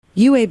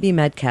UAB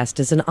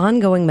Medcast is an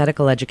ongoing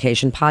medical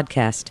education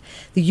podcast.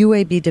 The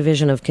UAB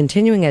Division of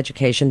Continuing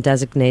Education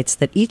designates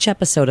that each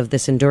episode of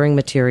this enduring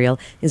material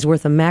is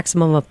worth a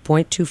maximum of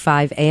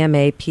 0.25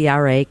 AMA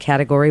PRA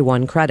Category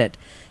 1 credit.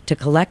 To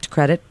collect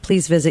credit,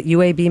 please visit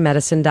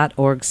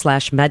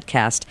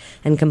uabmedicine.org/medcast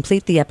and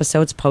complete the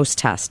episode's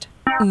post-test.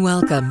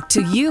 Welcome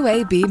to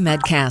UAB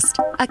Medcast,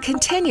 a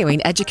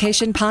continuing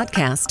education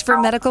podcast for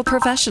medical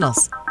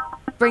professionals,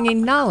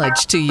 bringing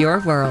knowledge to your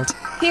world.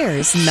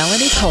 Here's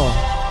Melanie Cole.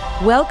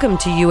 Welcome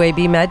to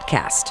UAB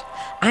Medcast.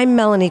 I'm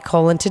Melanie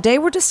Cole, and today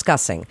we're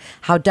discussing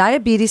how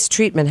diabetes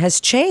treatment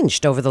has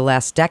changed over the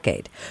last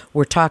decade.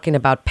 We're talking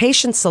about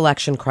patient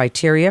selection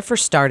criteria for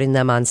starting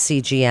them on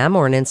CGM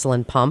or an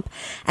insulin pump,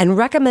 and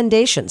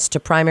recommendations to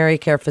primary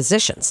care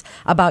physicians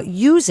about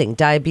using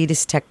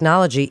diabetes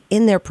technology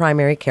in their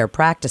primary care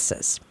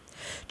practices.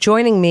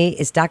 Joining me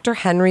is Dr.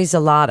 Henry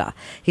Zalotta.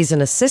 He's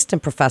an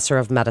assistant professor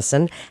of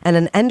medicine and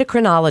an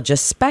endocrinologist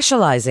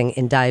specializing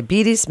in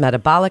diabetes,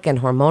 metabolic, and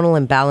hormonal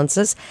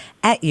imbalances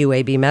at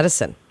UAB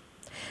Medicine.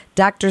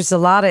 Dr.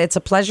 Zalotta, it's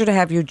a pleasure to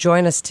have you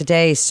join us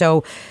today.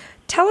 So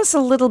tell us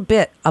a little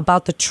bit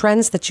about the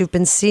trends that you've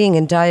been seeing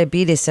in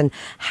diabetes and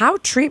how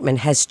treatment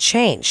has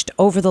changed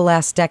over the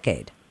last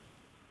decade.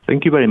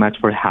 Thank you very much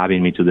for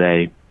having me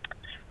today.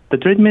 The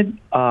treatment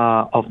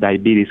of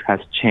diabetes has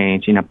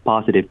changed in a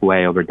positive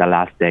way over the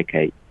last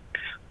decade.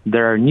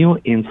 There are new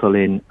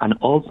insulin and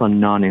also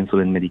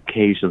non-insulin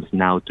medications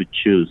now to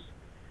choose,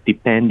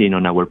 depending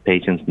on our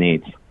patients'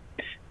 needs.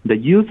 The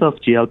use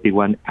of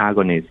GLP-1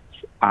 agonists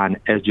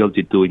and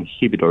SGLT2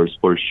 inhibitors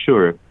for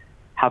sure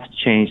have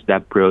changed the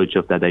approach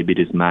of the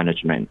diabetes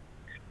management,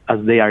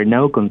 as they are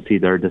now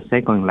considered the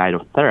second line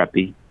of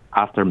therapy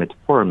after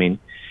metformin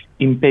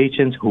in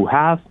patients who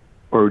have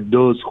or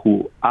those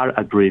who are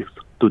at risk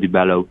to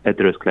develop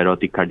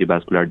atherosclerotic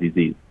cardiovascular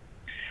disease.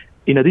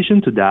 In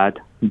addition to that,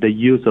 the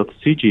use of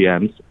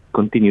CGMs,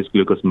 continuous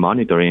glucose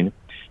monitoring,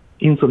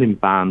 insulin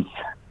pumps,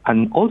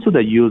 and also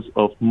the use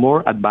of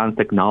more advanced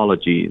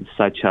technology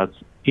such as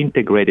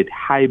integrated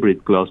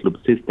hybrid closed-loop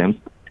systems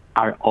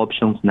are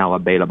options now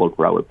available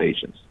for our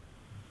patients.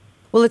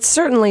 Well, it's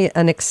certainly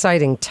an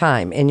exciting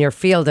time in your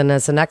field, and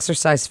as an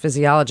exercise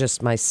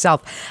physiologist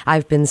myself,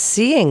 I've been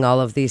seeing all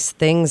of these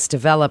things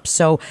develop.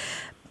 So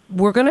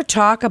we're going to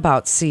talk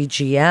about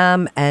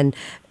CGM and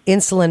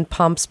insulin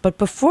pumps, but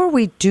before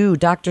we do,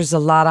 Dr.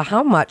 Zalotta,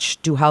 how much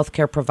do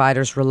healthcare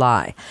providers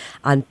rely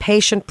on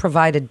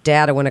patient-provided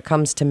data when it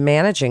comes to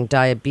managing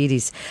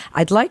diabetes?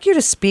 I'd like you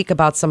to speak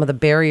about some of the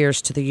barriers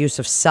to the use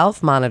of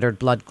self-monitored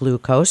blood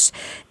glucose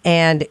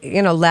and,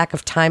 lack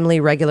of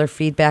timely, regular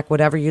feedback,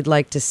 whatever you'd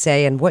like to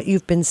say, and what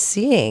you've been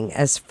seeing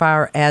as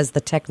far as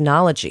the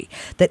technology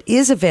that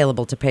is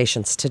available to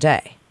patients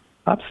today.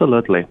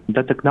 Absolutely.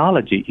 The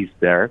technology is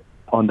there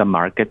on the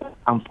market.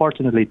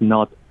 Unfortunately,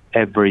 not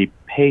every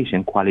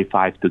patient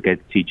qualifies to get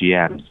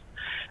CGMs.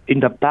 In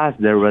the past,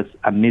 there was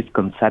a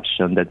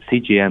misconception that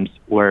CGMs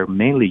were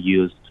mainly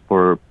used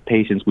for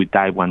patients with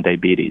type 1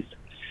 diabetes.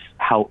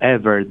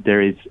 However,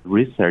 there is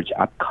research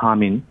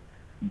upcoming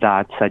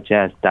that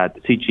suggests that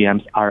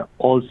CGMs are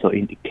also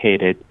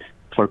indicated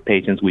for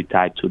patients with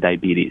type 2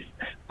 diabetes,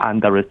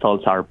 and the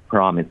results are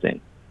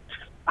promising.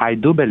 I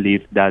do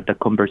believe that the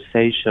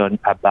conversation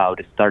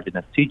about starting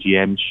a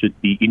CGM should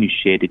be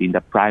initiated in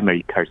the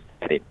primary care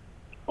setting.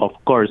 Of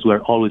course,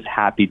 we're always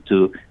happy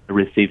to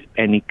receive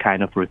any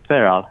kind of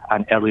referral,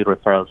 and early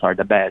referrals are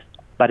the best.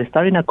 But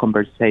starting a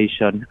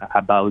conversation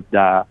about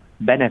the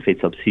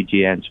benefits of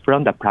CGMs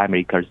from the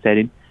primary care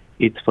setting,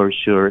 it's for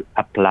sure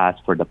a plus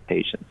for the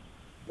patients.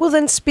 Well,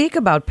 then speak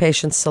about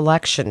patient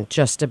selection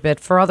just a bit.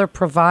 For other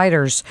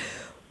providers,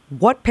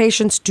 what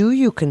patients do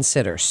you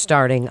consider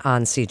starting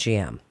on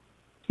CGM?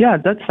 Yeah,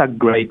 that's a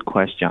great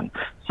question.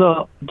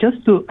 So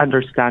just to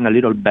understand a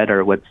little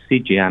better what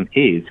CGM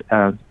is,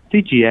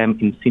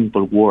 CGM in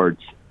simple words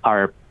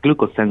are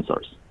glucose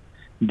sensors.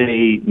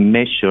 They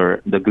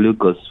measure the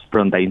glucose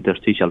from the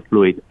interstitial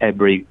fluid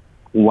every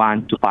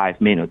 1 to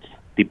 5 minutes,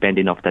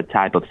 depending on the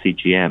type of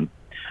CGM.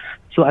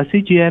 So a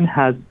CGM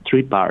has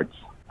three parts: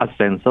 a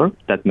sensor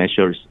that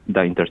measures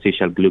the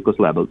interstitial glucose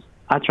levels,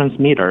 a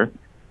transmitter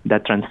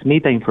that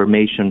transmits the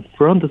information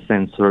from the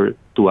sensor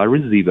to a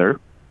receiver,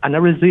 and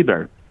a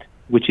receiver,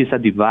 which is a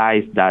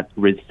device that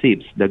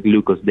receives the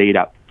glucose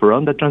data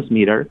from the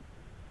transmitter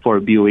for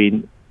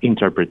viewing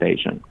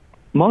interpretation.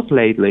 Most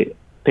lately,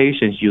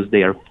 patients use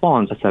their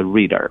phones as a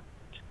reader.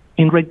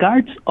 In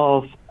regards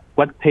of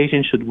what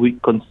patients should we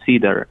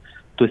consider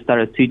to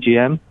start a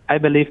CGM, I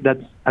believe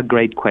that's a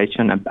great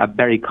question, a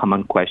very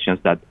common question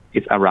that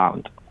is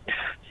around.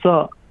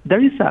 So there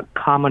is a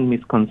common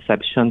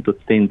misconception to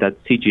think that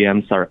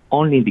CGMs are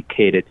only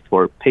indicated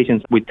for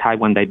patients with type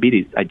 1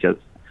 diabetes,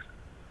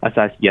 as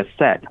I just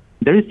said.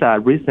 There is a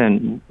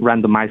recent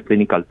randomized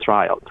clinical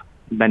trial.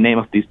 The name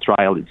of this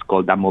trial is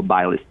called the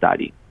MOBILE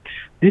study.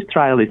 This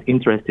trial is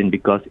interesting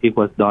because it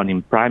was done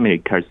in primary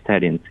care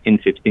settings in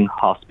 15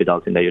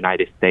 hospitals in the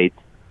United States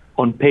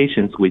on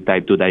patients with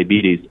type 2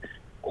 diabetes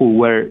who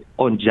were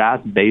on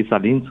just basal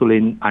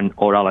insulin and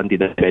oral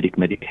antidiabetic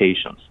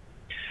medications.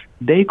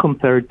 They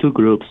compared two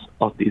groups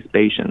of these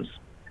patients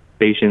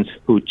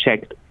who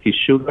checked his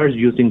sugars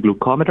using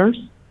glucometers,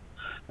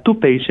 to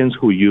patients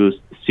who used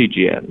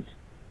CGMs.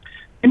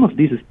 The aim of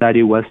this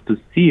study was to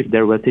see if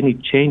there was any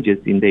changes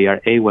in their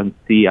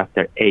A1C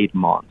after 8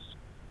 months.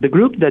 The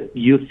group that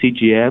used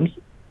CGMs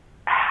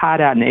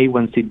had an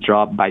A1C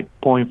drop by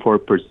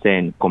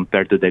 0.4%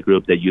 compared to the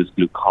group that used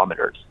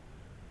glucometers.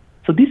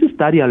 So this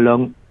study,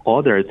 along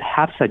others,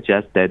 have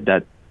suggested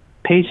that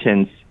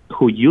patients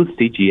who use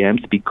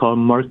CGMs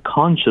become more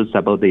conscious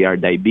about their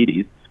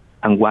diabetes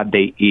and what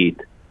they eat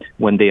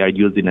when they are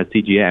using a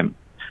CGM.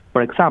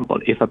 For example,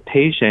 if a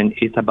patient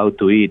is about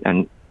to eat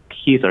and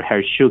his or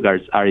her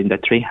sugars are in the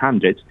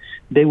 300s,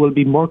 they will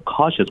be more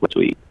cautious what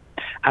to eat.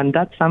 And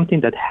that's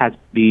something that has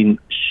been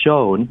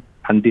shown,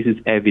 and this is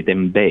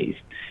evidence-based,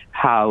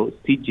 how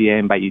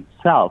CGM by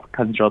itself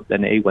can drop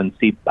an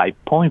A1C by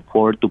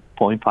 0.4 to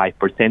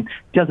 0.5%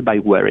 just by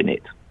wearing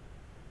it.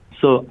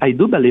 So I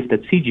do believe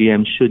that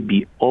CGM should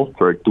be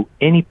offered to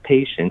any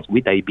patients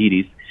with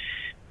diabetes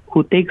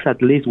who takes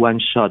at least one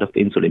shot of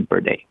insulin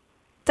per day.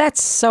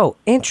 That's so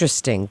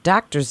interesting.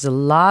 Dr.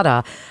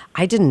 Zalata,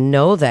 I didn't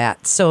know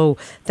that. So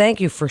thank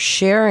you for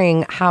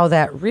sharing how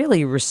that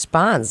really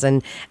responds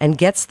and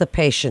gets the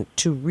patient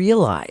to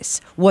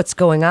realize what's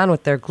going on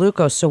with their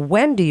glucose. So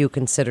when do you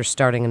consider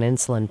starting an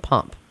insulin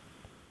pump?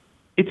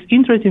 It's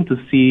interesting to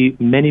see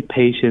many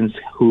patients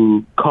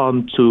who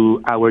come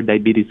to our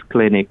diabetes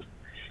clinics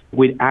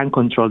with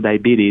uncontrolled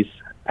diabetes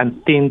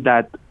and think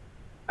that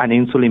an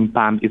insulin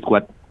pump is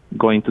what's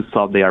going to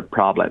solve their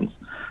problems.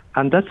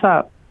 And that's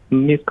a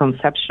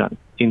misconception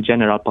in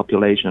general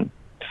population.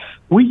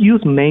 We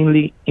use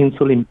mainly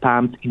insulin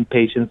pumps in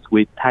patients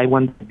with type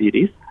 1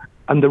 diabetes,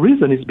 and the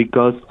reason is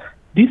because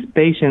these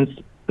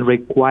patients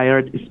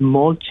required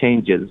small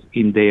changes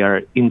in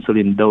their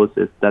insulin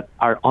doses that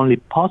are only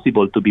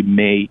possible to be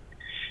made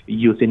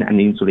using an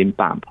insulin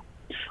pump.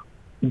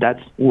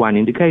 That's one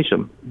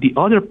indication. The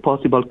other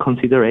possible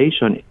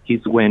consideration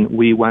is when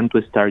we want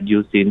to start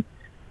using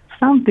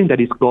something that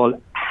is called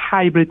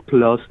hybrid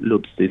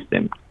closed-loop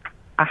system.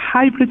 A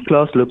hybrid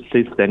closed-loop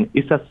system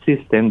is a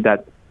system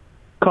that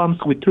comes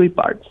with three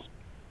parts: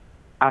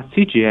 a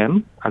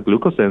CGM, a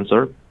glucose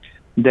sensor,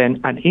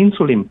 then an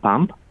insulin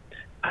pump,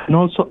 and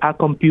also a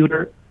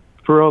computer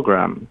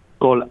program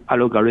called a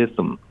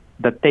logarithm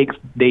that takes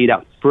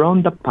data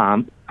from the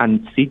pump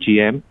and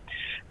CGM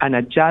and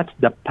adjusts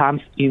the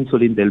pump's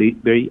insulin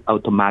delivery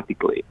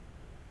automatically.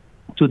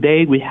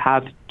 Today, we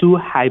have two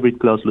hybrid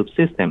closed-loop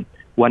systems.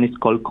 One is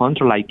called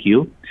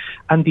Control-IQ,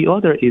 and the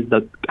other is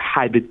the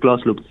hybrid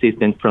closed-loop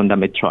system from the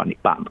Medtronic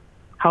pump.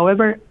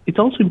 However, it's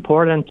also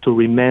important to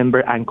remember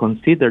and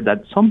consider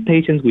that some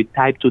patients with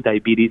type 2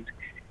 diabetes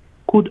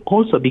could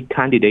also be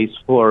candidates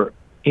for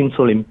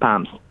insulin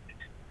pumps.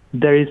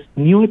 There is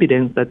new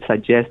evidence that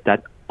suggests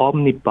that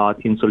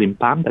Omnipod insulin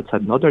pump, that's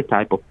another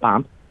type of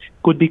pump,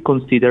 could be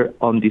considered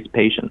on these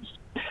patients.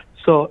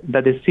 So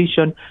the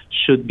decision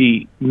should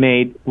be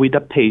made with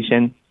the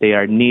patient,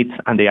 their needs,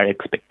 and their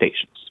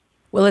expectations.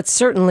 Well, it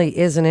certainly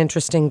is an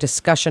interesting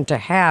discussion to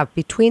have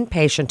between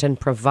patient and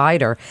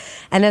provider.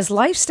 And as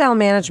lifestyle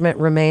management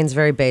remains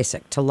very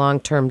basic to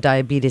long-term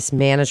diabetes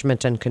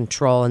management and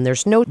control, and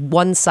there's no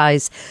one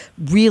size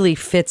really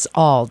fits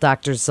all,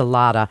 Dr.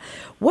 Zalata,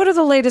 what are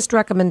the latest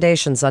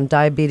recommendations on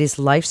diabetes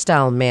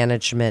lifestyle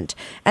management?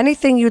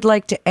 Anything you'd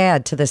like to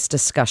add to this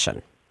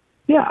discussion?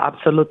 Yeah,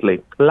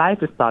 absolutely.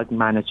 Lifestyle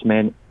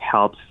management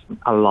helps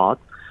a lot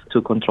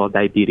to control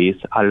diabetes,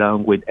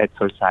 along with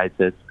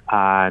exercises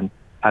and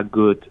a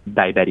good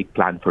diabetic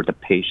plan for the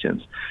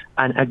patients.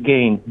 And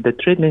again, the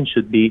treatment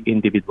should be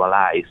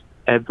individualized.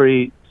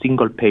 Every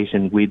single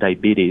patient with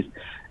diabetes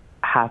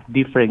have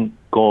different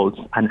goals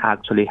and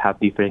actually have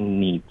different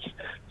needs.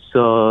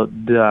 So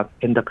the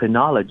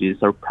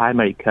endocrinologist or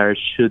primary care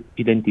should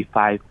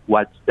identify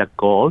what's the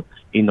goal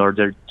in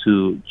order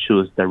to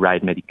choose the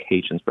right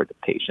medications for the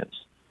patients.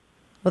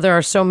 Well, there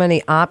are so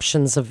many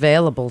options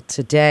available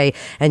today,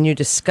 and you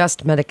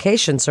discussed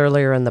medications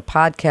earlier in the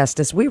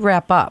podcast. As we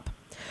wrap up,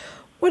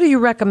 what do you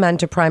recommend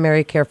to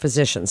primary care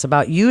physicians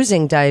about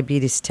using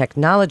diabetes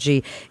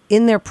technology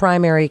in their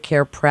primary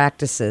care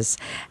practices,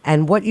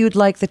 and what you'd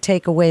like the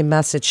takeaway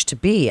message to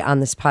be on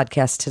this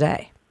podcast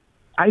today?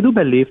 I do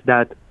believe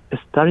that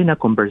starting a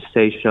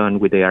conversation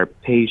with their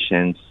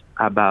patients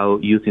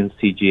about using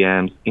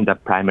CGMs in the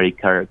primary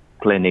care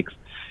clinics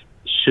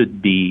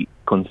should be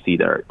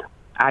considered.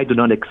 I do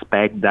not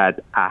expect that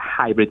a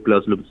hybrid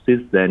closed-loop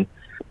system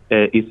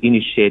is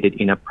initiated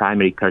in a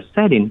primary care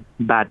setting,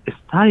 but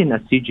starting a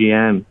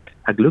CGM,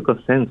 a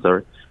glucose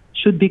sensor,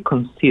 should be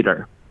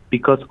considered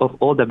because of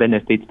all the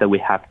benefits that we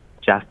have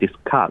just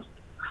discussed.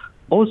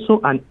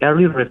 Also, an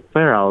early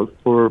referral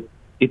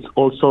it's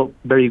also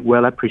very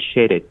well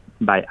appreciated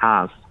by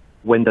us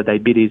when the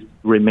diabetes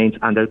remains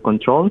under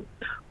control,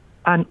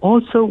 and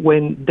also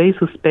when they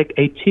suspect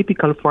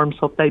atypical forms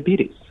of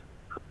diabetes.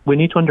 We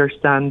need to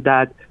understand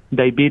that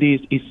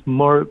diabetes is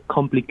more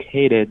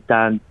complicated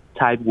than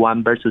type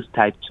 1 versus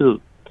type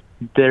 2.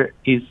 There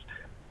is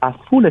a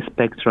full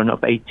spectrum of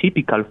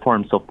atypical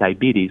forms of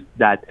diabetes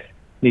that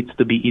needs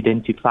to be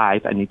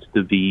identified and needs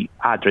to be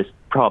addressed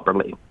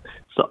properly.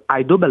 So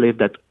I do believe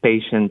that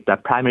patients,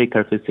 that primary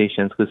care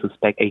physicians who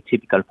suspect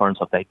atypical forms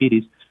of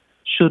diabetes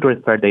should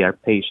refer their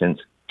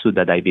patients to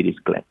the diabetes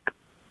clinic.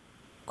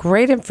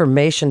 Great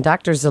information.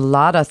 Dr.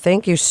 Zelada,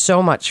 thank you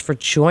so much for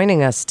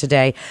joining us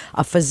today.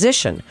 A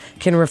physician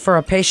can refer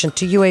a patient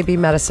to UAB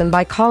Medicine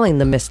by calling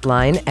the MIST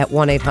line at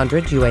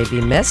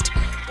 1-800-UAB-MIST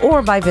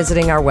or by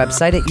visiting our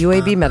website at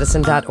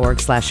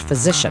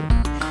uabmedicine.org/physician.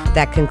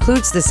 That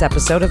concludes this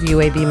episode of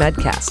UAB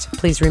Medcast.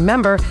 Please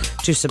remember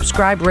to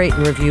subscribe, rate,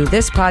 and review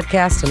this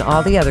podcast and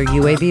all the other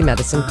UAB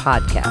Medicine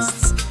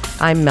podcasts.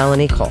 I'm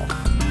Melanie Cole.